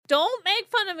Don't make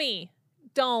fun of me.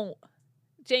 Don't.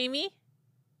 Jamie,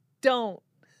 don't.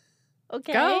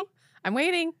 Okay? Go. I'm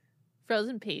waiting.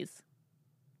 Frozen peas.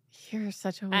 You're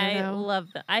such a weirdo. I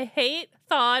love them. I hate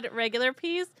thawed regular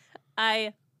peas.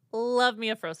 I love me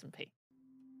a frozen pea.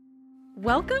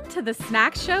 Welcome to the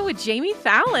Snack Show with Jamie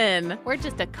Fallon. We're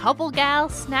just a couple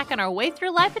gals snacking our way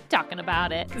through life and talking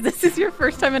about it. This is your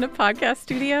first time in a podcast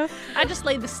studio? I just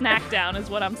laid the snack down is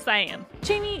what I'm saying.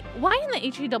 Jamie, why in the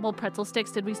HE double pretzel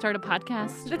sticks did we start a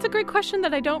podcast? That's a great question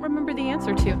that I don't remember the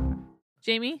answer to.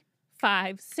 Jamie,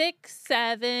 5, 6,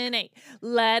 7, 8.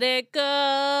 Let it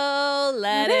go.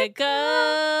 Let it go.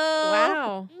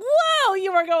 Wow. Whoa,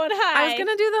 you were going high. I was going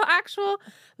to do the actual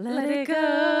Let it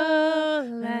go,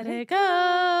 let it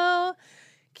go.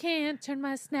 Can't turn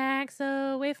my snacks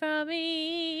away from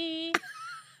me.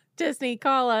 Disney,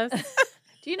 call us.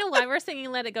 Do you know why we're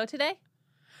singing Let It Go today?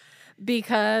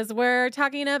 Because we're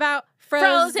talking about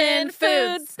Frozen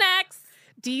food snacks.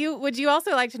 Would you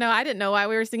also like to know, I didn't know why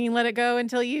we were singing Let It Go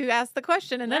until you asked the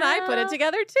question, and then I put it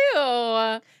together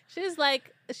too. She's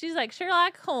like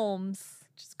Sherlock Holmes.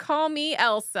 Just call me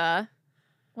Elsa.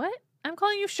 What? I'm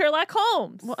calling you Sherlock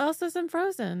Holmes. Well, Elsa's in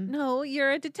Frozen. No,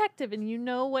 you're a detective and you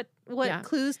know what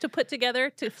clues to put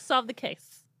together to solve the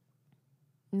case.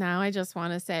 Now I just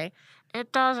want to say,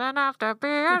 it doesn't have to be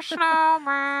a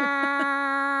snowman.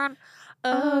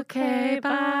 Okay,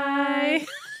 bye.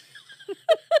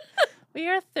 We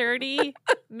are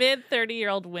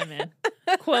mid-30-year-old women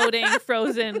quoting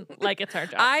Frozen like it's our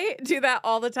job. I do that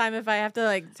all the time if I have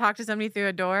to talk to somebody through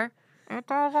a door. It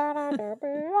doesn't have to be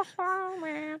a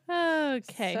snowman.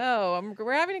 Okay. So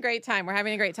we're having a great time.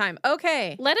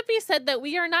 Okay. Let it be said that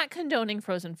we are not condoning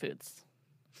frozen foods.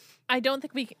 I don't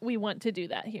think we want to do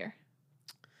that here.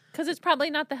 Because it's probably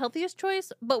not the healthiest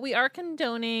choice, but we are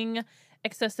condoning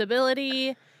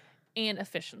accessibility and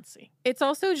efficiency. It's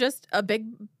also just a big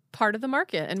part of the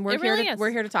market, and we're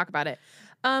here to talk about it.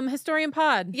 Historian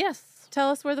Pod. Yes. Tell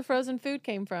us where the frozen food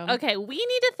came from. Okay, we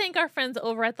need to thank our friends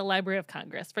over at the Library of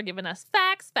Congress for giving us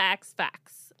facts.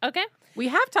 Okay? We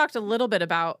have talked a little bit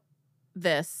about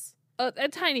this. A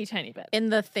tiny bit. In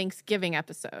the Thanksgiving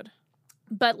episode.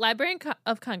 But Library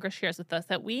of Congress shares with us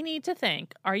that we need to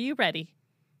thank, are you ready?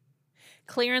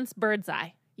 Clarence Birdseye.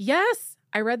 Yes,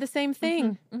 I read the same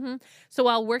thing. Mm-hmm. So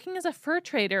while working as a fur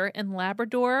trader in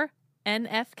Labrador,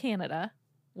 NF, Canada.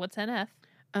 What's NF?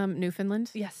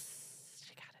 Newfoundland. Yes.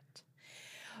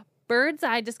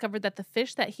 Birdseye discovered that the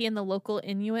fish that he and the local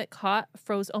Inuit caught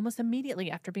froze almost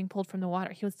immediately after being pulled from the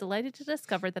water. He was delighted to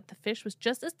discover that the fish was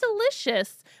just as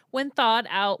delicious when thawed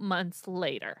out months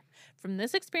later. From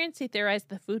this experience, he theorized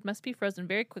the food must be frozen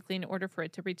very quickly in order for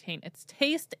it to retain its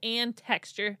taste and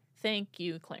texture. Thank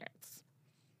you, Clarence.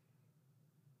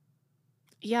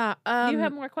 Yeah. Do you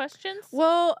have more questions?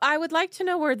 Well, I would like to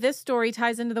know where this story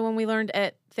ties into the one we learned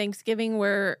at Thanksgiving,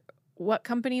 what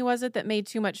company was it that made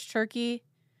too much turkey?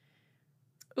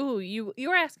 Ooh, you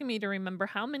were asking me to remember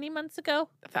how many months ago?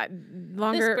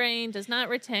 Longer. This brain does not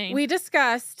retain. We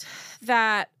discussed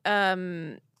that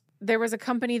there was a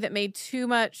company that made too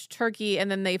much turkey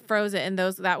and then they froze it, and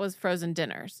that was frozen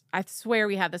dinners. I swear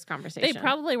we had this conversation. They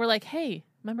probably were like, hey,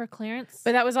 remember Clarence?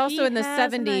 But that was also in the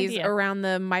has an 70s idea. around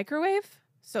the microwave.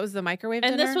 So it was the microwave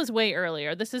dinner. And this was way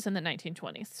earlier. This is in the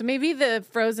 1920s. So maybe the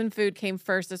frozen food came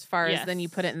first as far as then you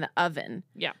Yes. put it in the oven.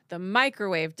 Yeah. The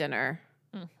microwave dinner,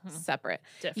 separate.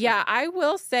 Different. Yeah, I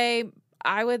will say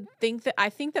I think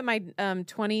that my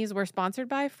 20s were sponsored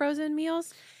by frozen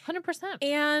meals. 100%.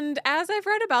 And as I've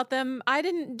read about them, I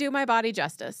didn't do my body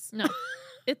justice. No.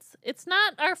 It's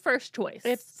not our first choice.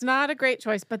 It's not a great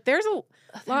choice, but there's a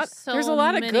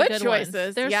lot of many good ones.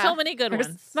 choices. There's Yeah. so many good ones.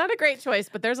 It's not a great choice,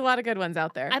 but there's a lot of good ones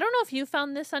out there. I don't know if you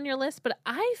found this on your list, but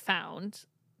I found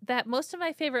that most of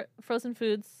my favorite frozen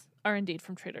foods are indeed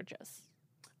from Trader Joe's.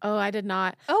 Oh, I did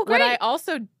not. Oh, great. What I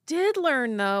also did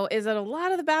learn, though, is that a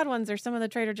lot of the bad ones are some of the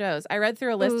Trader Joe's. I read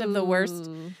through a list of the worst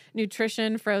Ooh.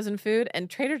 nutrition frozen food, and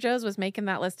Trader Joe's was making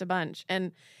that list a bunch.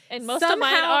 And most of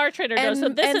mine are Trader Joe's, so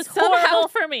and this is somehow- horrible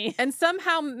for me. And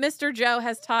somehow Mr. Joe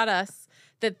has taught us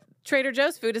that Trader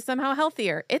Joe's food is somehow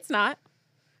healthier. It's not.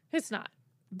 It's not.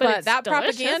 But it's that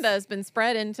delicious. propaganda has been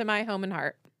spread into my home and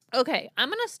heart. Okay, I'm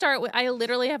going to start with, I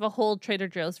literally have a whole Trader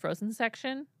Joe's frozen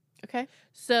section. Okay.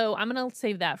 So I'm going to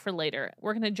save that for later.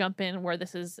 We're going to jump in where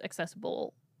this is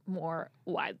accessible more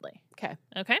widely. Okay.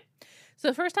 Okay.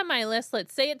 So first on my list,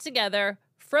 let's say it together.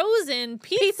 Frozen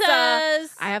pizzas. Pizza.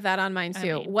 I have that on mine I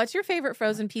too. mean- What's your favorite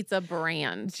frozen pizza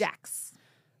brand? Jack's.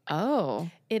 Oh.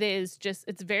 It is just,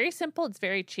 it's very simple. It's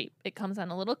very cheap. It comes on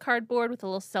a little cardboard with a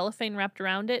little cellophane wrapped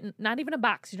around it. And not even a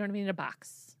box. You don't even need a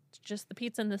box. It's just the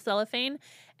pizza and the cellophane.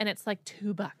 And it's like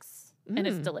 $2. and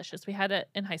it's delicious. We had it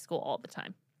in high school all the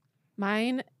time.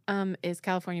 Mine is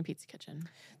California Pizza Kitchen.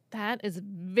 That is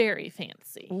very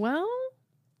fancy. Well,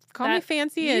 call me That-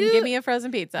 fancy and give me a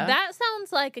frozen pizza. That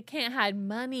sounds like a can't hide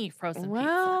money frozen pizza.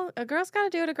 Well, a girl's got to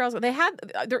do what a girl's. They had.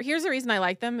 Here's the reason I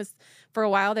like them is for a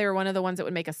while they were one of the ones that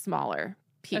would make a smaller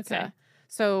pizza. Okay.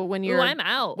 So when Ooh, you're I'm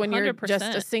out. when 100%. you're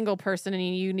just a single person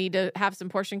and you need to have some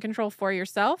portion control for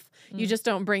yourself, you Mm. just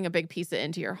don't bring a big pizza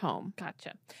into your home.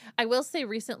 Gotcha. I will say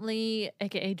recently,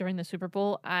 aka during the Super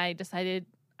Bowl, I decided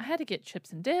I had to get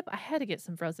chips and dip. I had to get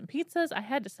some frozen pizzas. I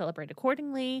had to celebrate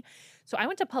accordingly. So I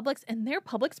went to Publix, and their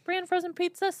Publix brand frozen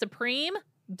pizza, Supreme,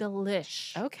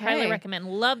 delish. Okay. Highly recommend.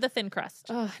 Love the thin crust.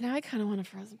 Oh, now I kind of want a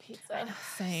frozen pizza. I know,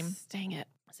 same. Dang it.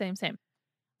 Same.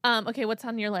 Okay, what's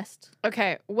on your list?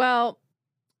 Okay, well,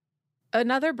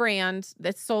 another brand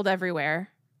that's sold everywhere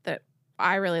that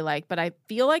I really like, but I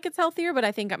feel like it's healthier, but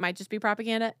I think it might just be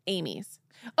propaganda. Amy's.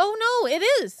 Oh no, it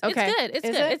is. Okay. It's good. It's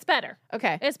Is good. it? It's better.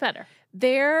 Okay, It's better.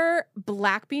 their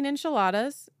black bean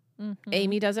enchiladas. Mhm.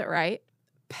 Amy does it right.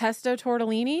 Pesto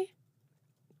tortellini.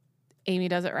 Amy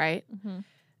does it right. Mhm.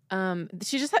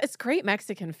 She just it's great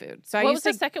Mexican food. So I What was used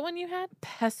the to second one you had?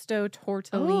 pesto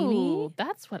tortellini. Oh,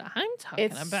 that's what I'm talking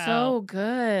It's about. so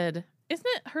good. Isn't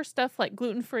it her stuff like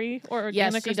gluten free or organic?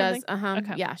 Yes, or she does. something?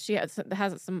 Okay. Yeah, she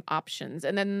has some options,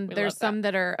 and then We there's love that. some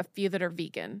that are a few that are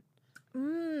vegan, so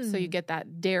you Mm. get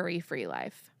that dairy free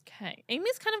life. Okay.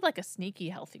 Amy's kind of like a sneaky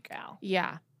healthy gal,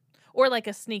 Yeah, or like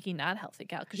a sneaky not healthy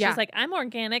gal, because Yeah. she's like, I'm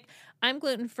organic, I'm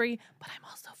gluten free, but I'm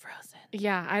also frozen.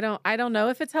 yeah. I don't know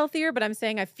if it's healthier, but I'm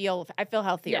saying I feel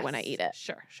healthier when I Yes. eat it.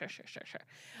 Sure.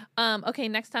 Okay,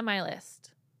 next on my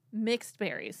list, mixed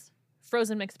berries,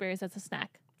 frozen mixed berries. That's a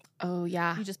snack. Oh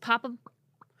yeah, You just pop them.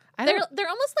 I They're don't. they're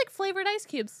almost like flavored ice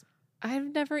cubes. I've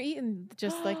never eaten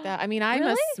just like that. I mean, I'm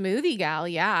Really? a smoothie gal.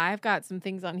 Yeah, I've got some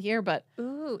things on here, but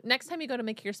Ooh. Next time you go to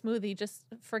make your smoothie, just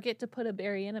forget to put a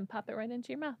berry in and pop it right into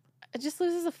your mouth. it just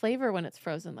loses the flavor when it's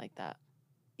frozen like that.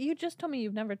 You just told me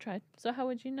you've never tried, so how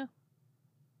would you know?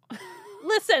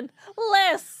 Listen,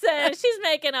 she's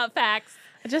making up facts.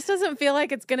 It just doesn't feel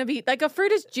like it's gonna be like a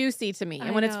fruit is juicy to me, I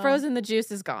and when it's know. frozen, the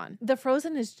juice is gone. The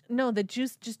frozen is the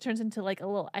juice just turns into like a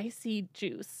little icy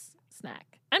juice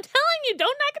snack. I'm telling you,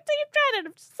 don't knock it till you've tried it.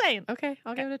 I'm just saying. Okay,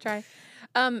 I'll give it a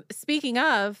try. Speaking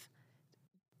of,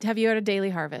 have you had a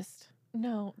Daily Harvest?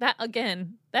 No, that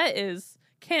is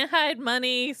can't hide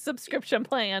money subscription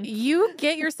plan. You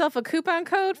get yourself a coupon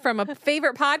code from a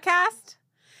favorite podcast,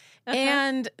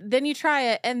 and then you try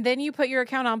it, and then you put your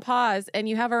account on pause, and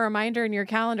you have a reminder in your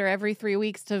calendar every 3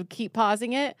 weeks to keep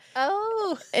pausing it,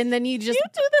 Oh, and then you just you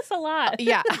do this a lot.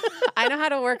 yeah, I know how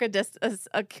to work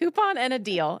a coupon and a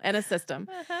deal and a system.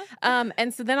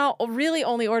 And so then I'll really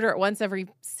only order it once every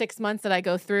 6 months that I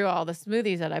go through all the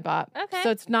smoothies that I bought. Okay.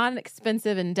 So it's not an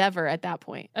expensive endeavor at that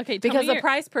point. Okay, tell Because me the your-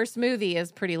 price per smoothie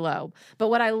is pretty low. But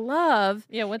what I love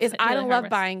what's is it? I Daily love Harvest?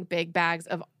 buying big bags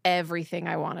of everything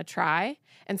I want to try.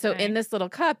 And so Okay. in this little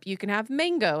cup, you can have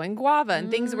mango and guava and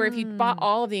things where if you bought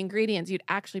all of the ingredients, you'd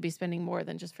actually be spending more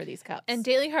than just for these cups. And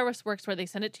Daily Harvest works where they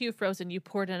send it to you frozen, you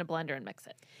pour it in a blender and mix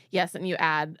it. yes, and you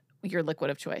add your liquid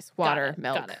of choice, water, it,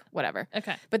 milk, got it. whatever.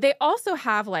 Okay. But they also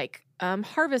have like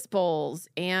harvest bowls,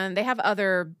 and they have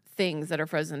other things that are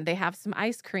frozen. They have some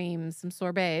ice creams, some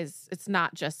sorbets. It's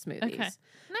not just smoothies. Okay.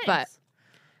 Nice. But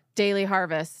Daily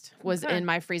Harvest was Okay. in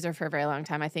my freezer for a very long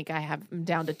time. I think I have I'm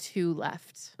down to 2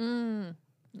 left.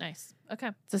 Nice. Okay.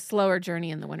 It's a slower journey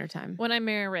in the wintertime. When I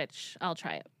marry rich, I'll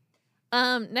try it.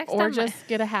 Next Or on just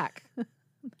get a hack.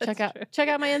 That's true. check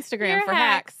out my Instagram Your for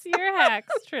hacks. Your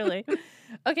hacks, truly.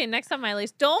 Okay, next on my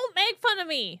list. Don't make fun of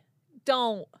me.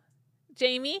 Don't.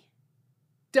 Jamie,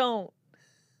 don't.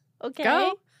 Okay?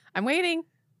 Go. I'm waiting.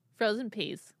 Frozen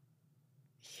peas.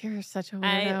 You're such a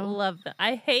I weirdo. love them.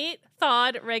 I hate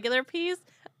thawed regular peas.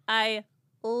 I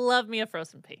love me a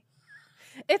frozen pea.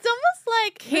 It's almost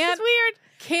like, this Can't is weird.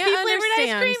 Can't Pea-flavored ice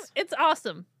understand. cream, it's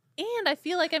awesome. And I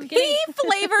feel like I'm getting... Pea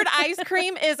flavored ice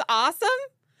cream is awesome.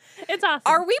 It's awesome.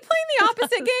 Are we playing the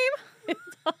opposite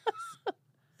game?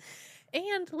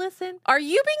 And listen, Are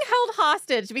you being held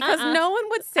hostage? Because no one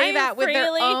would say I am that with their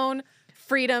freely- own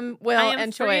freedom, will, I am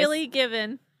and choice. freely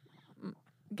giving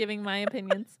my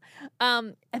opinions.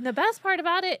 And the best part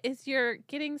about it is you're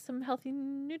getting some healthy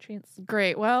nutrients.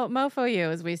 Great. Well, mofo you,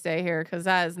 as we say here, because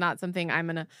that is not something I'm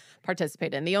going to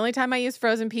participate in. The only time I use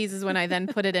frozen peas is when I then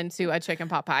put it into a chicken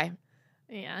pot pie.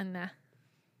 Yeah, nah.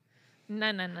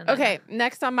 No. Okay,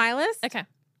 next on my list, Okay.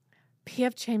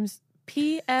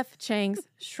 P.F. Chang's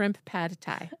shrimp pad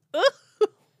thai.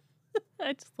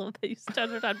 I just love that you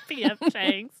stuttered on P.F.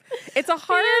 Chang's. It's a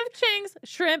hard P.F. Chang's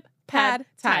shrimp pad pad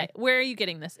thai. thai. Where are you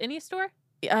getting this? Any store?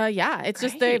 Yeah, it's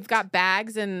just they've got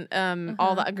bags and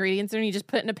all the ingredients in, and you just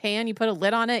put it in a pan, you put a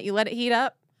lid on it, you let it heat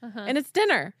up, and it's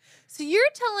dinner. So you're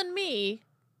telling me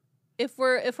if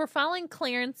we're following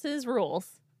Clarence's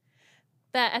rules,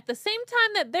 that at the same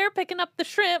time that they're picking up the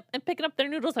shrimp and picking up their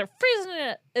noodles, they're freezing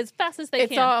it as fast as they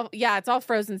can. It's all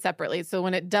frozen separately. So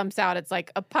when it dumps out, it's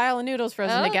like a pile of noodles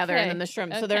frozen together, and then the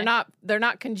shrimp. So they're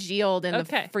not congealed in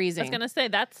the freezing. I was gonna say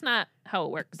that's not how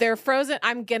it works. They're frozen.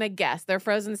 I'm gonna guess they're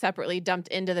frozen separately, dumped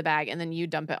into the bag, and then you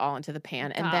dump it all into the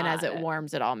pan, and then as it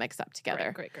warms, it all mixes up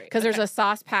together. Great. Because there's a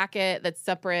sauce packet that's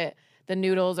separate. The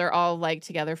noodles are all like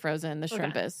together frozen. The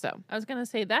shrimp is so. I was gonna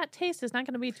say that taste is not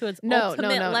gonna be to its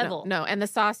ultimate level. No, and the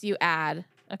sauce you add.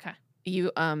 Okay.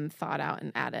 You thaw it out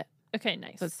and add it. Okay,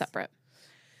 nice. So it's separate.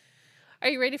 Are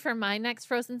you ready for my next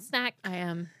frozen snack? I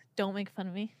am. Don't make fun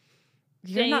of me.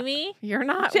 Jamie? You're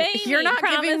not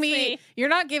giving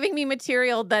me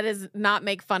material that is not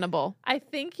make funnable. I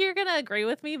think you're gonna agree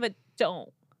with me, but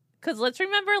don't. Because let's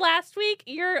remember last week,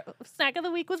 your snack of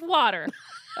the week was water.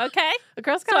 Okay? A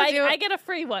girl's gotta do it. I get a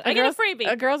free one. I get a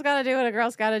freebie. A girl's gotta do what a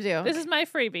girl's gotta do. This is my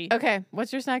freebie. Okay,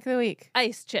 what's your snack of the week?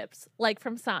 Ice chips, like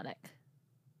from Sonic.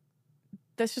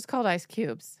 That's just called ice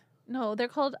cubes. No, they're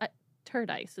called turd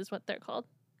ice is what they're called.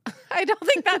 I don't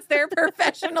think that's their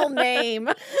professional name.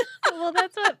 Well,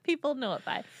 that's what people know it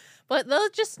by. But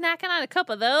those, just snacking on a cup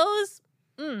of those,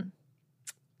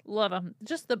 love them.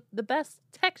 Just the best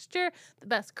texture, the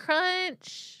best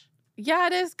crunch. Yeah,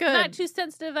 it is good. Not too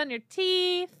sensitive on your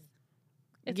teeth.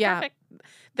 It's perfect.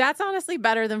 That's honestly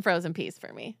better than frozen peas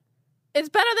for me. It's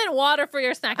better than water for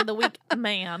your snack of the week,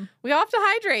 ma'am. We all have to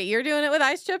hydrate. You're doing it with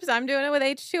ice chips. I'm doing it with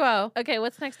H2O. Okay,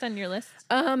 what's next on your list?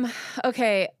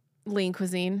 Okay, lean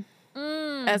cuisine.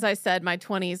 As I said, my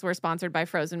 20s were sponsored by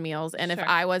frozen meals. And if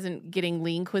I wasn't getting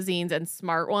lean cuisines and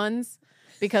smart ones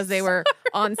because they were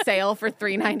on sale for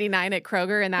 $3.99 at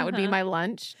Kroger, and that would be my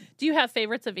lunch. Do you have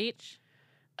favorites of each?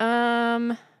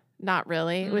 Not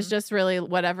really. It was just really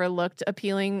whatever looked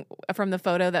appealing from the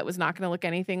photo that was not going to look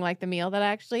anything like the meal that I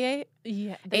actually ate.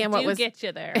 Yeah, they do get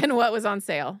you there. And what was on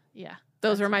sale. Yeah.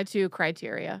 Those were my two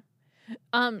criteria.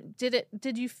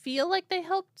 Did you feel like they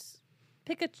helped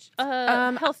pick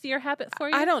a healthier habit for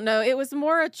you? I don't know. It was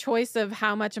more a choice of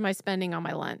how much am I spending on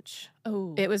my lunch.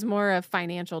 Oh. It was more a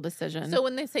financial decision. So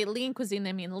when they say lean cuisine,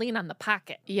 they mean lean on the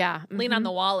pocket. Yeah. Lean on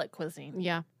the wallet cuisine.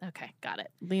 Yeah. Okay, got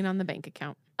it. Lean on the bank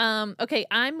account. Okay,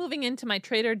 I'm moving into my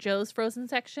Trader Joe's frozen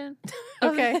section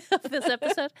of this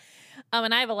episode.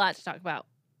 And I have a lot to talk about.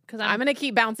 I'm going to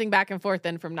keep bouncing back and forth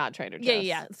then from not Trader Joe's.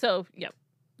 Yeah. So, yep.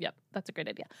 That's a great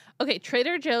idea. Okay,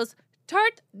 Trader Joe's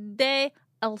Tarte de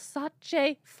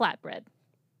Alsace flatbread.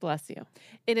 Bless you.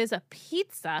 It is a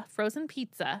pizza, frozen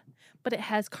pizza, but it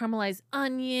has caramelized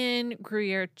onion,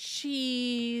 Gruyere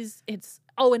cheese.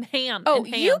 And ham. Oh,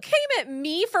 you came at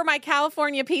me for my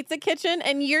California pizza kitchen,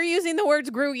 and you're using the words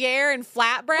Gruyere and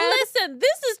flatbread? Listen,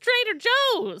 this is Trader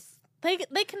Joe's.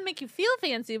 They can make you feel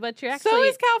fancy, but you're actually... So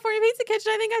is California Pizza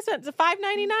Kitchen. I think I spent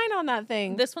 $5.99 on that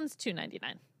thing. This one's $2.99.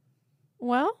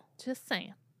 Well, just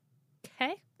saying.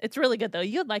 Okay? It's really good, though.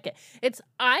 You'd like it.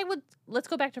 Let's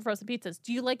go back to frozen pizzas.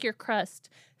 Do you like your crust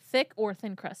thick or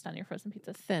thin crust on your frozen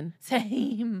pizzas? Thin.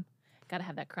 Same. Gotta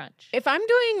have that crunch. If I'm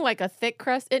doing like a thick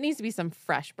crust, it needs to be some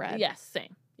fresh bread. Yes,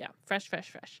 same. Yeah, fresh.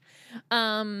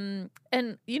 And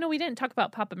we didn't talk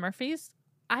about Papa Murphy's.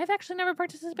 I've actually never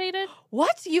participated.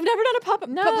 What? You've never done a Papa?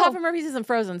 No. But Papa Murphy's isn't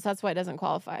frozen, so that's why it doesn't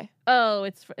qualify. Oh,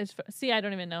 it's see, I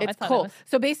don't even know. It's cold.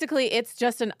 So basically, it's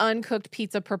just an uncooked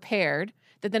pizza prepared.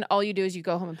 That then all you do is you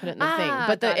go home and put it in the thing.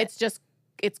 But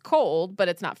it's cold, but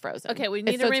it's not frozen. Okay, we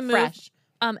need to remove. Fresh.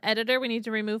 Editor, we need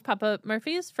to remove Papa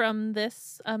Murphy's from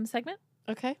this segment.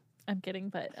 Okay. I'm kidding,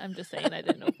 but I'm just saying I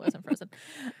didn't know if it wasn't frozen.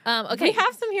 Okay. We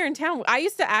have some here in town. I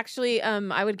used to actually,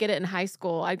 I would get it in high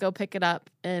school. I'd go pick it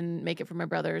up and make it for my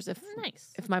brothers if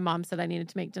my mom said I needed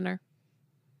to make dinner.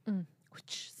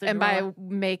 And by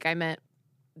make, I meant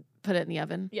put it in the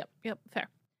oven. Yep, fair.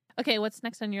 Okay, what's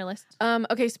next on your list?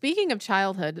 Okay, speaking of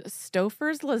childhood,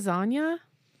 Stouffer's lasagna.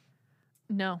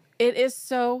 No. It is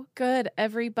so good,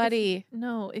 everybody.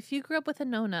 If you grew up with a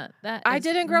Nona, I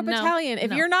didn't grow up Italian.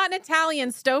 If you're not an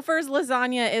Italian, Stouffer's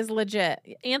lasagna is legit.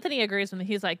 Anthony agrees with me.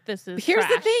 He's like, this is Here's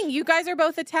trash. the thing. You guys are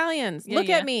both Italians. Look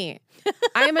at me.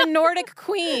 I am a Nordic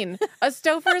queen. A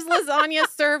Stouffer's lasagna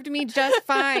served me just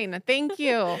fine. Thank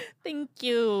you. Thank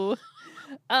you.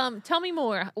 Tell me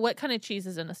more. What kind of cheese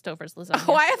is in a Stouffer's lasagna?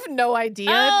 Oh, I have no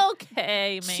idea.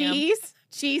 Okay, ma'am. Cheese?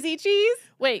 Cheesy cheese?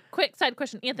 Wait, quick side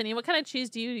question. Anthony, what kind of cheese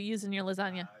do you use in your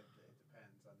lasagna?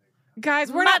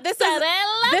 Guys, we're not. This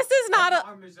is not a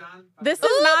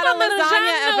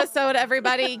lasagna episode.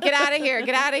 Everybody, get out of here.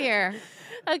 Get out of here.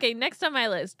 Okay, next on my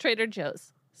list, Trader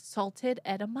Joe's salted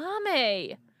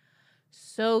edamame.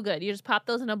 So good. You just pop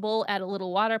those in a bowl, add a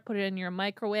little water, put it in your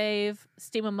microwave,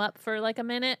 steam them up for like a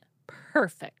minute.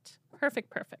 Perfect.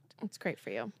 Perfect. It's great for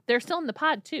you. They're still in the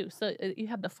pod too, so you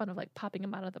have the fun of like popping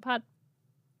them out of the pod.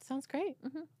 Sounds great.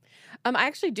 Mhm. I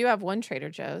actually do have one Trader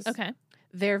Joe's. Okay.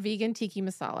 Their vegan tiki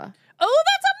masala. Oh,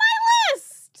 that's on my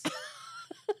list.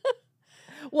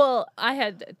 Well, I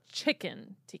had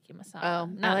chicken tiki masala. Oh,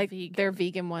 not I like vegan. their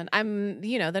vegan one. I'm,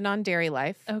 the non-dairy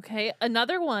life. Okay.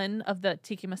 Another one of the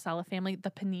tiki masala family, the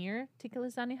paneer tiki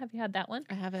lasagna. Have you had that one?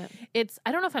 I haven't.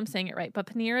 I don't know if I'm saying it right, but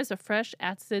paneer is a fresh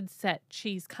acid set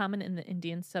cheese common in the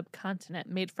Indian subcontinent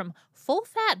made from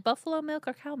full-fat buffalo milk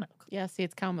or cow milk. Yeah, see,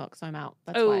 it's cow milk, so I'm out.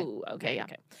 That's why. Okay, Yeah.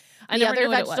 okay. The other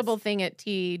vegetable thing at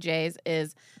TJ's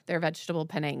is their vegetable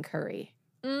Penang curry.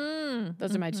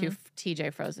 Those are my two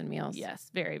TJ frozen meals. Yes,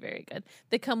 very, very good.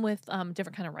 They come with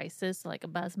different kind of rices, so like a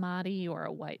basmati or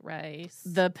a white rice.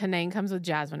 The Penang comes with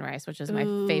jasmine rice, which is my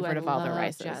favorite of all the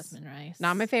rices. Jasmine rice.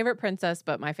 Not my favorite princess,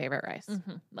 but my favorite rice.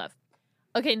 Love.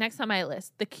 Okay, next on my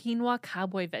list, the quinoa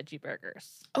cowboy veggie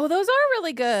burgers. Oh, those are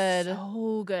really good.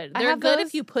 So good. I They're have good those.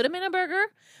 if you put them in a burger.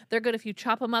 They're good if you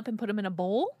chop them up and put them in a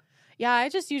bowl. Yeah, I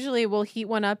just usually will heat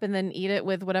one up and then eat it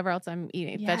with whatever else I'm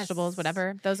eating, vegetables, Yes.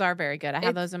 whatever. Those are very good. I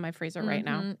have those in my freezer right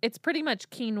now. Mhm. It's pretty much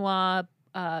quinoa,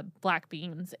 black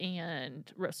beans, and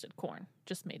roasted corn,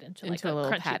 just made into like Into a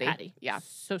little crunchy patty. Yeah.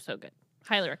 So good.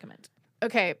 Highly recommend.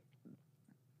 Okay.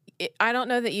 I don't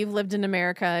know that you've lived in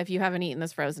America if you haven't eaten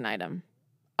this frozen item.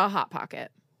 A Hot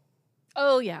Pocket.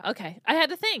 Oh yeah, okay. I had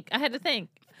to think.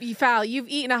 You've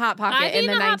eaten a Hot Pocket I've in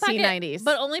the eaten a Hot Pocket, 1990s.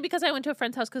 but only because I went to a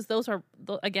friend's house because those are,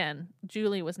 again,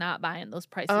 Julie was not buying those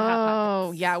pricey Hot Oh,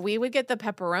 Pockets. yeah. We would get the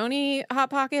pepperoni Hot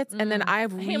Pockets. And then I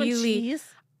Ham and cheese.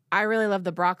 really love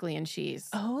the broccoli and cheese.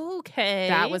 Okay.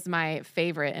 That was my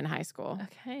favorite in high school.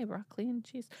 Okay, broccoli and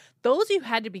cheese. Those you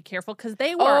had to be careful because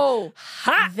they were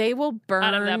hot They will burn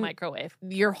out of that microwave.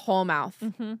 your whole mouth.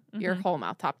 Your Mhm. whole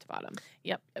mouth, top to bottom.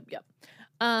 Yep. With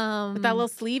that little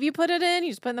sleeve you put it in,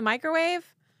 you just put it in the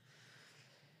microwave.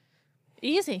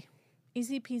 Easy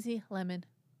peasy lemon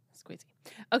squeezy.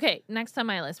 Okay, next on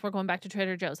my list, we're going back to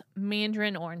Trader Joe's.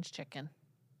 Mandarin orange chicken.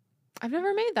 I've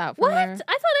never made that. What? I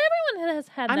thought everyone has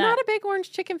had that. I'm not a big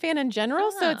orange chicken fan in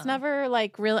general, so it's Oh. never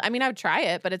like really. I mean, I would try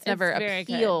it, but it's never very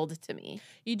good. appealed to me.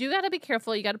 You do got to be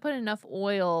careful. You got to put enough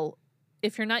oil.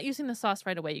 If you're not using the sauce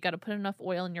right away, you got to put enough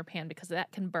oil in your pan because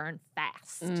that can burn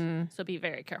fast. So be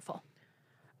very careful.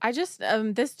 I just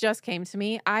this just came to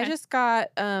me. I Okay. just got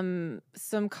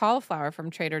some cauliflower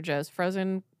from Trader Joe's,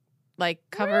 frozen, like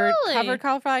covered Really?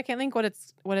 cauliflower. I can't think what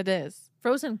it is.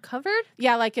 Frozen covered?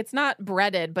 Yeah, like it's not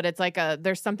breaded, but it's like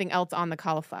there's something else on the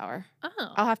cauliflower.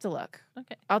 Oh, I'll have to look.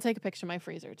 okay. I'll take a picture of my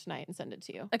freezer tonight and send it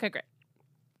to you. Okay, great.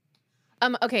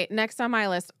 Okay, next on my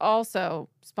list, also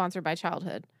sponsored by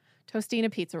Childhood, Tostina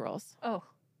pizza rolls. Oh,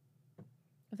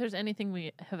 if there's anything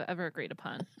we have ever agreed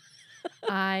upon,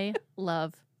 I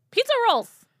love pizza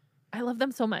rolls. I love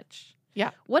them so much.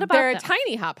 Yeah. What about They're them? a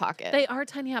tiny Hot Pocket. They are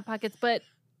tiny Hot Pockets, but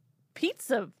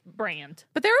pizza brand.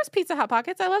 But there was pizza Hot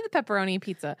Pockets. I love the pepperoni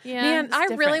pizza. Yeah, Man, it's I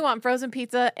really different. want frozen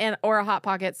pizza or a Hot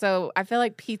Pocket, so I feel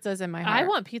like pizza's in my heart. I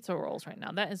want pizza rolls right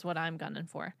now. That is what I'm gunning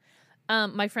for.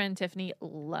 My friend Tiffany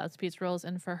loves pizza rolls,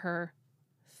 and for her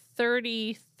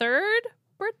 33rd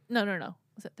no.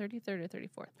 Was it 33rd or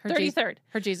 34th? Her 33rd.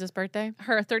 her Jesus birthday.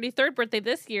 Her 33rd birthday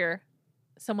this year,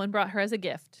 someone brought her as a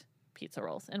gift pizza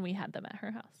rolls, and we had them at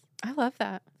her house. I love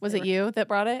that. Was They it were- you that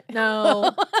brought it?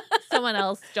 No, someone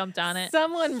else jumped on it.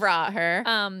 Someone brought her.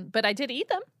 But I did eat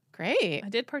them. Great. I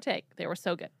did partake. They were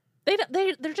so good.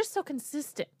 They're just so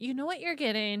consistent. You know what you're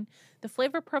getting. The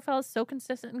flavor profile is so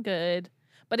consistent and good.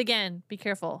 But again, be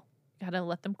careful. You gotta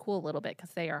let them cool a little bit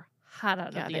because they are hot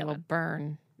out Yeah, of the they will oven.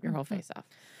 burn your whole Mhm. face off.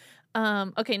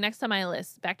 Okay, next on my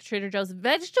list, back to Trader Joe's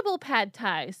vegetable pad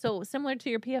thai. So similar to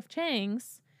your PF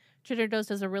Chang's, Trader Joe's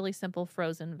does a really simple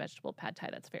frozen vegetable pad thai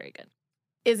that's very good.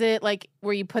 Is it like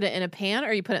where you put it in a pan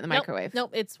or you put it in the microwave? Nope,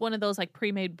 it's one of those like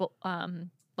pre-made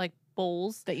like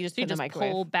bowls That you just So you put in the just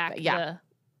microwave. pull back Yeah.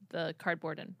 the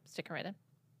cardboard and stick it right in.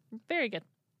 Very good.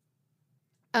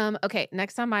 Okay,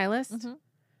 next on my list. Mhm.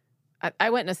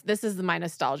 I went. This is my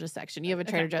nostalgia section. You have a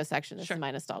Trader Okay. Joe's section. This Sure. is my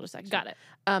nostalgia section. Got it.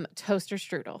 Toaster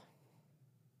strudel.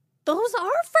 Those are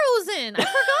frozen.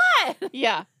 I forgot.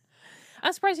 Yeah,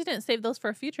 I'm surprised you didn't save those for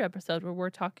a future episode where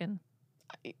we're talking.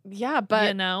 yeah, but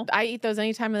you know, I eat those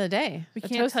any time of the day. we A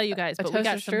can't toast- tell you guys, a but we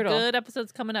got toaster some strudel. good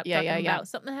episodes coming up. Yeah, talking yeah, yeah. about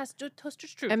something that has to do with toaster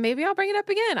strudel. And maybe I'll bring it up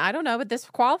again. I don't know, but this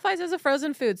qualifies as a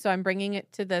frozen food, so I'm bringing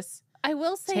it to this I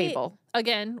will say table.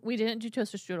 again, we didn't do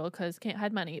toaster strudel because can't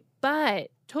hide money. But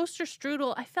toaster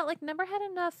strudel, I felt like never had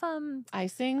enough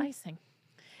Icing. icing.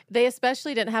 They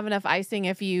especially didn't have enough icing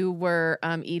if you were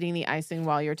eating the icing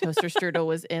while your toaster strudel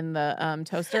was in the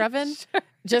toaster oven. Sure.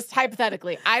 Just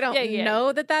hypothetically. I don't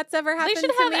know that that's ever happened They should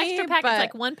to have me, extra packets, but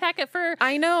like one packet for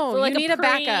I know. for like you need a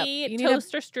backup. pre- You need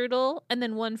toaster strudel, and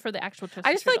then one for the actual toaster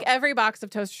I just feel strudel. like every box of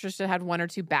toaster strudel had 1 or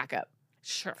 2 backup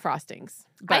Sure. frostings.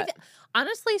 I But th-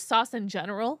 honestly, sauce in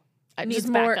general needs just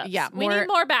more, backups. yeah, we more. need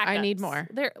more backups. I need more.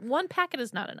 One packet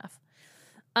is not enough.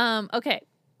 Okay,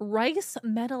 rice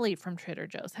medley from Trader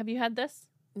Joe's. Have you had this?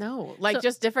 No, like So-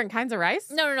 just different kinds of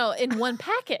rice. No, in one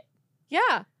packet.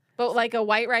 Yeah, but like a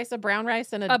white rice, a brown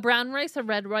rice, and A brown rice, a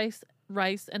red rice,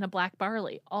 and a black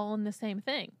barley, all in the same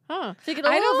thing. huh? So you get a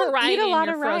I little don't variety eat a in lot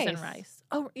your of frozen rice. rice.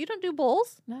 Oh, you don't do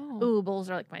bowls? No. Ooh, bowls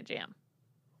are like my jam.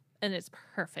 And it's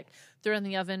perfect. Throw it in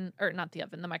the oven, or not the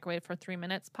oven, the microwave for 3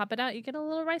 minutes. Pop it out. You get a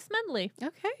little rice medley.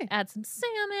 Okay. Add some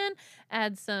salmon,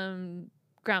 add some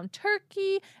ground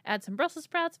turkey, add some Brussels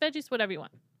sprouts, veggies, whatever you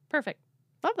want. Perfect.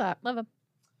 Love that. Love them.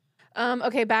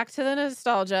 Okay, back to the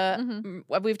nostalgia.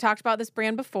 Mhm. We've talked about this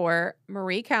brand before.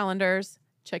 Marie Callender's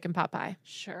chicken pot pie.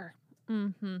 Sure.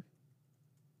 Mm-hmm. Do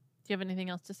you have anything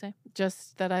else to say?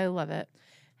 Just that I love it.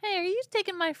 Hey, are you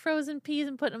taking my frozen peas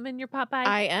and putting them in your pot pie?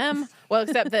 I am. Well,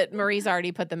 except that Marie's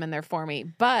already put them in there for me.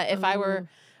 But if I were, Ooh.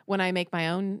 when I make my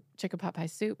own chicken pot pie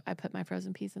soup, I put my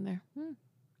frozen peas in there.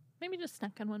 Maybe just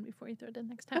snack on one before you throw it in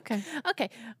next time. Okay. Okay,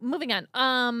 moving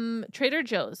on. Trader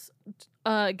Joe's.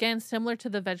 Again, similar to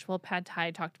the vegetable pad thai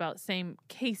I talked about, same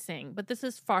casing, but this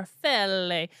is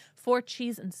farfalle, 4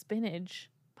 cheese and spinach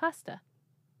pasta.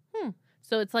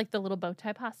 So it's like the little bow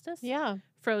tie pastas, Yeah.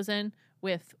 frozen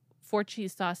with 4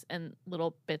 cheese sauce and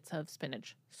little bits of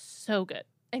spinach. So good.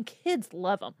 And kids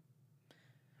love them.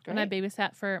 When I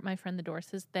babysat for my friend the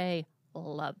Dorses, they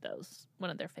love those. One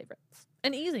of their favorites.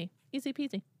 And easy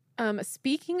peasy.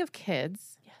 Speaking of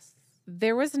kids, Yes.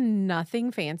 there was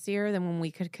nothing fancier than when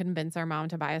we could convince our mom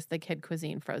to buy us the Kid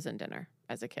Cuisine frozen dinner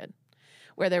as a kid,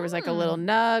 where there was like a little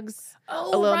nugs Oh,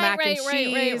 little right, mac and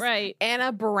cheese. right. and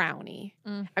a brownie. I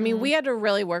Mhm. mean, we had to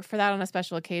really work for that on a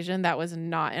special occasion. That was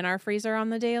not in our freezer on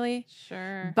the daily.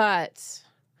 Sure. But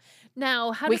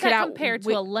Now, how we does could that out- compare to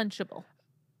we- a Lunchable?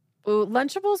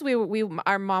 Lunchables,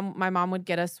 my mom would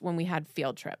get us when we had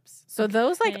field trips. So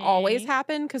those like always Okay.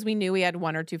 happen because we knew we had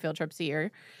 1 or 2 field trips a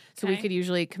year. So we Okay. could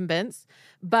usually convince.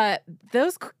 But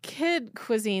those kid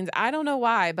cuisines, I don't know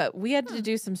why, but we had to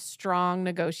do some strong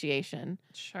negotiation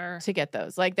Sure. to get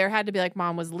those. Like there had to be like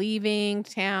mom was leaving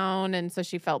town and so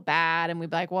she felt bad and we'd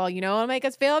be like, well, you know what'll make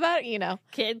us feel about it? You know,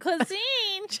 Kid cuisine.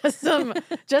 just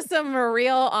some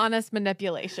real honest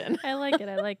manipulation. I like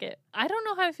it. I don't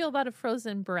know how I feel about a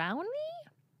frozen brownie.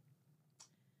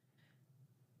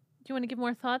 Do you want to give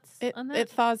more thoughts on that? It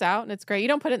thaws out and it's great. You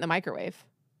don't put it in the microwave.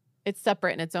 It's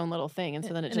separate in its own little thing. And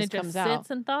so then it just comes out. sits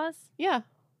and thaws? Yeah.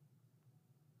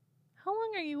 How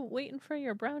long are you waiting for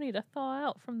your brownie to thaw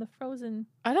out from the frozen?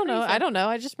 I don't know. freezer? I don't know.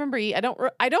 I just remember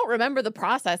I don't remember the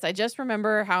process. I just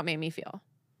remember how it made me feel.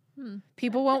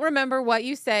 People won't remember what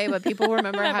you say, but people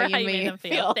remember how you made them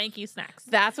feel. Thank you, snacks.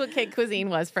 That's what Kid Cuisine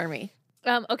was for me.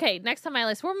 Okay, next on my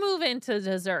list, we're moving to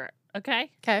dessert.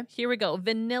 Okay. Okay. Here we go.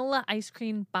 Vanilla ice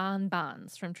cream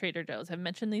bonbons from Trader Joe's. I've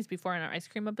mentioned these before in our ice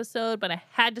cream episode, but I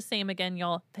had to say them again,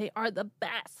 y'all. They are the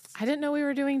best. I didn't know we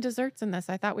were doing desserts in this.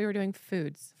 I thought we were doing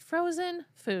foods. Frozen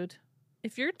food.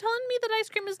 If you're telling me that ice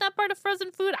cream is not part of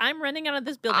frozen food, I'm running out of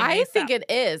this building. I ASAP. think it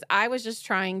is. I was just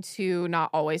trying to not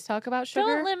always talk about sugar.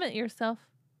 Don't limit yourself.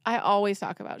 I always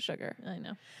talk about sugar. I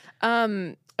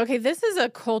know. Okay, this is a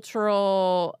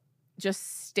cultural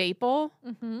just staple.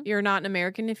 Mm-hmm. You're not an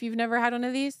American if you've never had one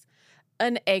of these.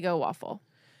 An Eggo waffle.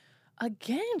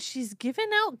 Again, she's giving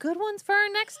out good ones for our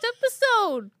next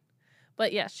episode.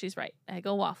 But yes, she's right.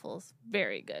 Eggo waffles.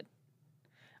 Very good.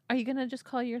 Are you going to just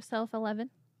call yourself 11?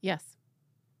 Yes.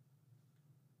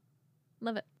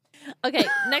 Love it. Okay,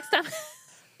 next time.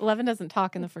 11 doesn't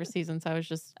talk in the first season, so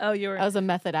I You were. was a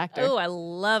method actor. Oh, I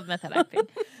love method acting.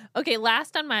 Okay,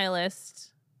 last on my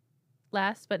list,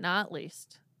 last but not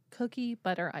least, cookie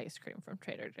butter ice cream from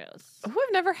Trader Joe's. Oh,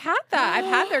 I've never had that. I've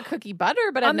had their cookie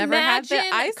butter, but I've never had the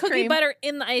Imagine ice cookie cream. butter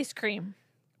in the ice cream.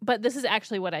 But this is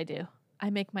actually what I do. I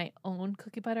make my own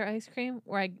cookie butter ice cream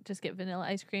where I just get vanilla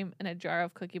ice cream in a jar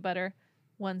of cookie butter,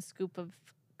 1 scoop of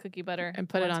cookie butter, And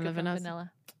put it 1 on the scoop of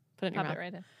vanilla. Put it in your Pop mouth. it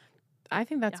right in. I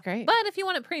think that's Yeah. great. But if you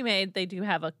want it pre-made, they do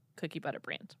have a cookie butter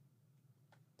brand.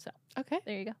 Okay.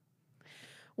 There you go.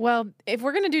 Well, if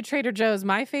we're going to do Trader Joe's,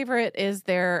 my favorite is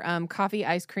their coffee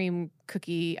ice cream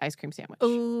cookie ice cream sandwich.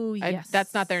 Oh, yes.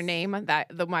 That's not their name.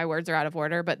 My words are out of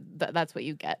order, but that's what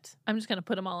you get. I'm just going to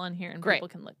put them all on here and Great. people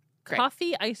can look. Great.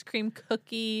 Coffee, ice cream,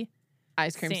 cookie.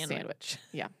 Ice cream Sandwich. sandwich.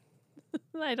 Yeah.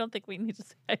 I don't think we need to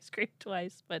say ice cream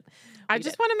twice, but I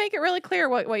just want to make it really clear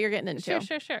what you're getting into.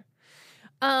 Sure.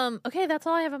 Okay, that's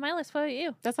all I have on my list. What about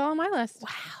you? That's all on my list. Wow.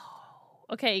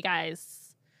 Okay, you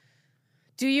guys.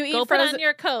 Do you eat Go put on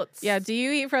your coats. Yeah, do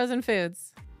you eat frozen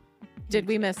foods? Did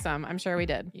we miss some? I'm sure we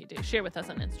did. You do. Share with us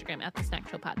on Instagram at the Snack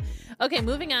Show Pod. Okay,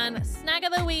 moving on. Snack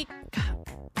of the week.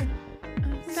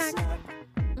 Snack.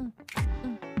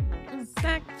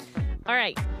 Snack. All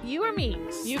right, you or me?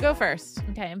 You go first.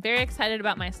 Okay, I'm very excited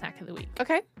about my snack of the week.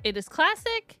 Okay. It is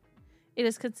classic. It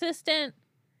is consistent.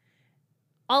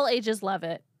 All ages love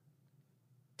it.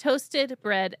 Toasted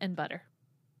bread and butter.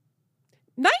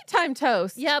 Nighttime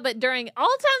toast. Yeah, but during all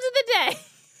times of the day.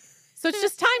 So it's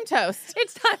just time toast.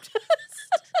 It's time toast.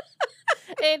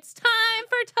 It's time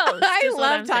for toast. I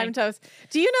love time toast.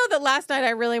 Do you know that last night I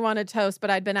really wanted toast, but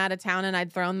I'd been out of town and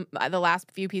I'd thrown the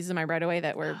last few pieces of my bread away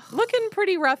that were looking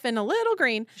pretty rough and a little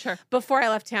green before I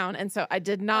left town. And so I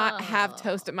did not have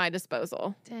toast at my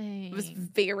disposal. Dang. It was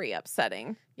very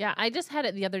upsetting. Yeah, I just had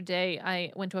it the other day.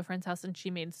 I went to a friend's house and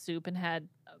she made soup and had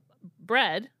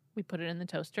bread. We put it in the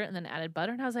toaster and then added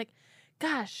butter. And I was like,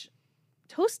 gosh,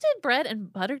 toasted bread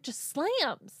and butter just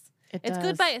slams. It's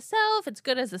good by itself. It's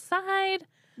good as a side.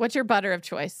 What's your butter of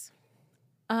choice?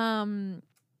 The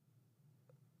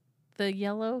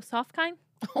yellow soft kind.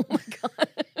 Oh my God.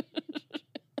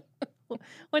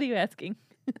 What are you asking?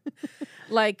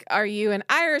 Like, are you an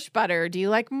Irish butter? Do you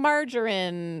like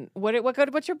margarine?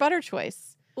 What's your butter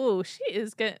choice? Oh, she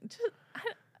is getting.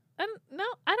 I don't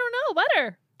know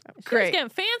butter. Great. She's getting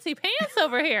fancy pants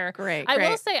over here. Great. I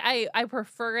will say I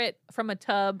prefer it from a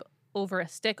tub over a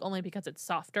stick only because it's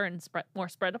softer and more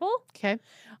spreadable. Okay.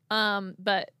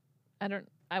 But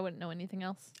I wouldn't know anything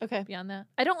else. Okay. Beyond that,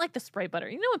 I don't like the spray butter.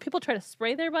 You know when people try to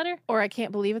spray their butter? Or I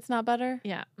can't believe it's not butter.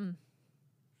 Yeah.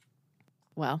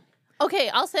 Well. Okay,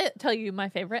 I'll tell you my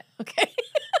favorite. Okay.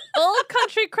 Old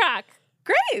Country Crock.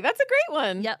 Great. That's a great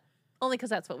one. Yep. Only because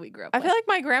that's what we grew up I with. feel like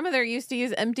my grandmother used to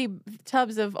use empty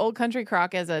tubs of Old Country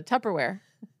Crock as a Tupperware.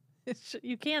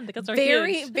 You can because they're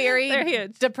very, huge. very They're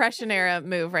huge. Depression era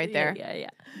move right there. Yeah.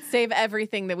 Save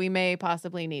everything that we may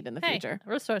possibly need in the future.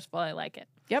 Resourceful. I like it.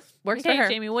 Yep. Works okay, for her.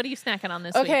 Jamie, what are you snacking on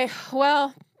this week? Okay.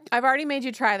 Well, I've already made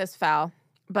you try this foul,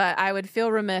 but I would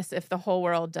feel remiss if the whole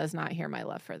world does not hear my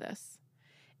love for this.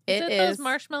 Is it those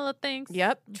marshmallow things?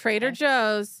 Yep. Trader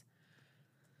Joe's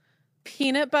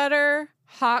peanut butter,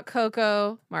 hot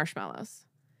cocoa marshmallows.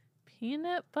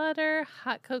 Peanut butter,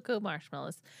 hot cocoa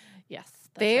marshmallows. Yes.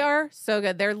 They are so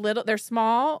good. They're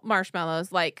small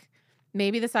marshmallows, like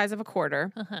maybe the size of a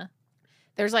quarter. Uh-huh.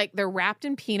 They're wrapped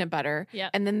in peanut butter,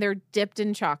 and then they're dipped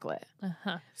in chocolate.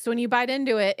 Uh-huh. So when you bite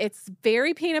into it, it's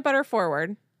very peanut butter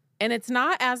forward, and it's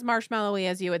not as marshmallowy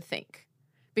as you would think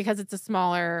because it's a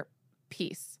smaller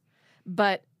piece.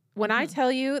 But when I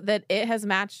tell you that it has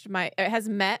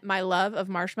met my love of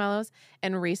marshmallows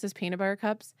and Reese's peanut butter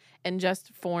cups and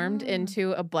just formed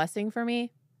into a blessing for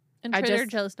me. And Trader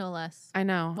Joe's no less. I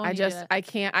know. I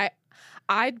can't.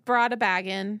 I brought a bag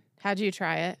in, had you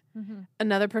try it. Mm-hmm.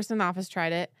 Another person in the office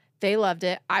tried it. They loved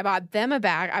it. I bought them a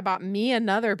bag. I bought me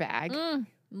another bag.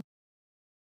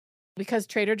 Because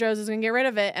Trader Joe's is going to get rid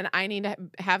of it, and I need to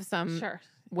have some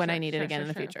when I need it again in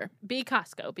the future. Be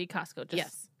Costco.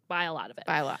 Just buy a lot of it.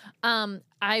 Buy a lot.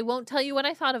 I won't tell you what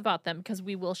I thought about them because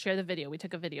we will share the video. We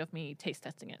took a video of me taste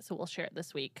testing it, so we'll share it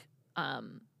this week.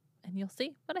 And you'll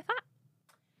see what I thought.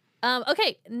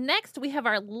 Okay, next we have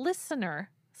our listener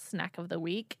snack of the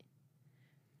week.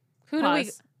 Who do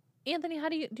we? Anthony,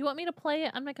 do you want me to play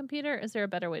it on my computer? Is there a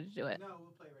better way to do it? No,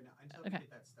 we'll play it right now. Until we get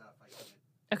that stuff,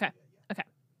 I can't. Okay.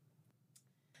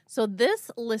 So this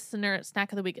listener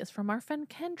snack of the week is from our friend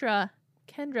Kendra.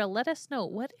 Kendra, let us know,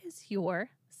 what is your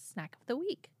snack of the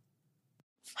week?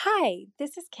 Hi,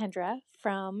 this is Kendra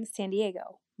from San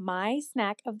Diego. My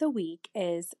snack of the week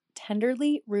is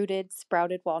tenderly rooted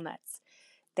sprouted walnuts.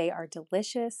 They are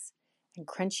delicious and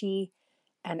crunchy,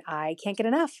 and I can't get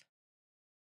enough.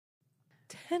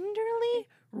 Tenderly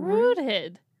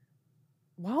rooted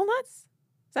Walnuts?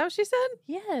 Is that what she said?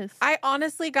 Yes. I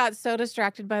honestly got so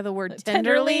distracted by the word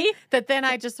tenderly that then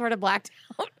I just sort of blacked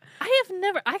out.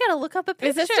 I gotta look up a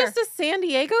picture. Is this just a San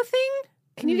Diego thing?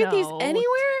 Can you get these anywhere?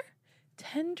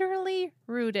 Tenderly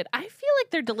rooted. I feel like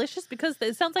they're delicious because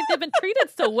it sounds like they've been treated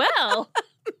so well.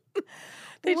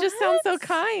 They just sound so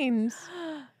kind.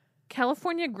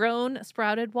 California grown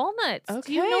sprouted walnuts. Okay.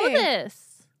 Do you know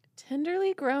this?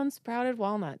 Tenderly grown sprouted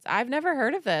walnuts. I've never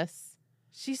heard of this.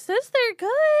 She says they're good.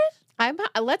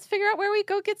 Let's figure out where we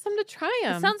go get some to try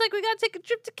them. It sounds like we got to take a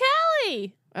trip to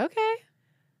Cali. Okay.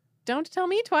 Don't tell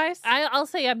me twice. I'll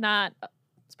say I'm not.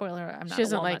 Spoiler, I'm not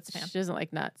a walnuts fan. She doesn't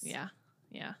like nuts. Yeah.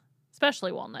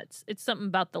 especially walnuts. It's something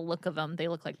about the look of them. They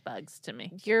look like bugs to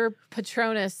me. Your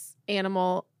Patronus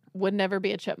animal would never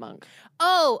be a chipmunk.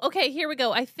 Oh, okay. Here we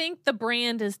go. I think the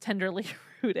brand is tenderly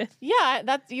rooted. Yeah,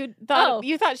 that's you thought.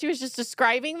 You thought she was just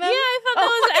describing them. Yeah, I thought that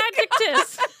was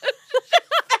adjectives.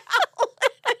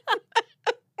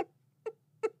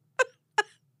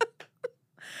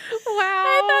 Wow.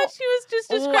 I thought she was just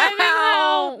describing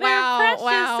how they're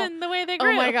precious and the way they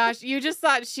grew. Oh my gosh. You just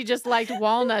thought she just liked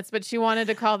walnuts, but she wanted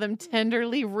to call them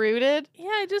tenderly rooted. Yeah,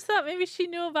 I just thought maybe she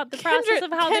knew about the process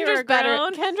of how they were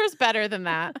grown. Kendra's better than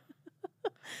that.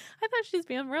 I thought she's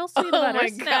being real sweet about her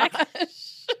snack.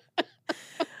 Gosh.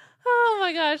 Oh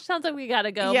my gosh. Sounds like we got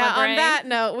to go. Yeah, on that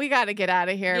note, we got to get out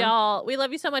of here. Y'all, we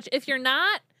love you so much. If you're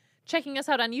not checking us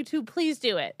out on YouTube, please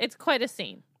do it. It's quite a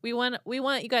scene. We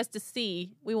want you guys to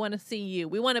see. We want to see you.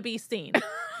 We want to be seen.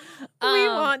 We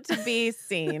want to be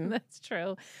seen. That's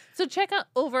true. So check out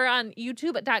over on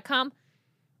youtube.com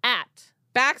 @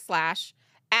 @. The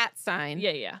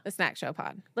Snack Show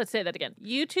Pod. Let's say that again.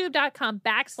 youtube.com @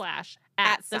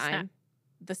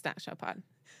 the Snack Show Pod.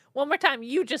 One more time.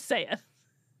 You just say it.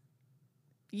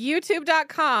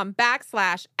 youtube.com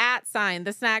 /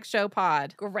 the Snack Show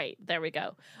Pod. Great. There we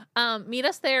go. Meet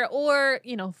us there, or,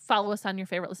 follow us on your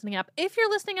favorite listening app. If you're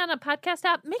listening on a podcast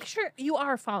app, make sure you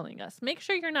are following us. Make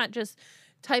sure you're not just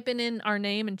typing in our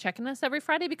name and checking us every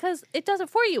Friday, because it does it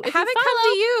for you. If Have you it come to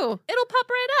you. It'll pop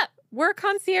right up. We're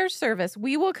concierge service.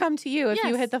 We will come to you if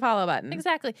you hit the follow button.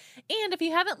 Exactly. And if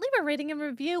you haven't, leave a rating and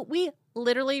review. We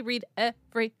literally read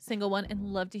every single one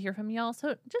and love to hear from y'all.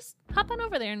 So just hop on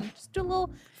over there and just do a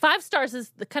little 5 stars is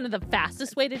the kind of the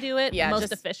fastest way to do it. Yeah,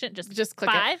 most efficient. Just click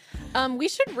 5. It. We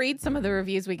should read some of the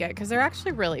reviews we get because they're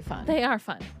actually really fun. They are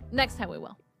fun. Next time we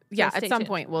will. Yeah, at some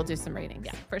point we'll do some ratings.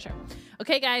 Yeah, for sure.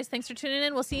 Okay, guys, thanks for tuning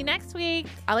in. We'll see you next week.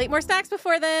 I'll eat more snacks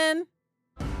before then.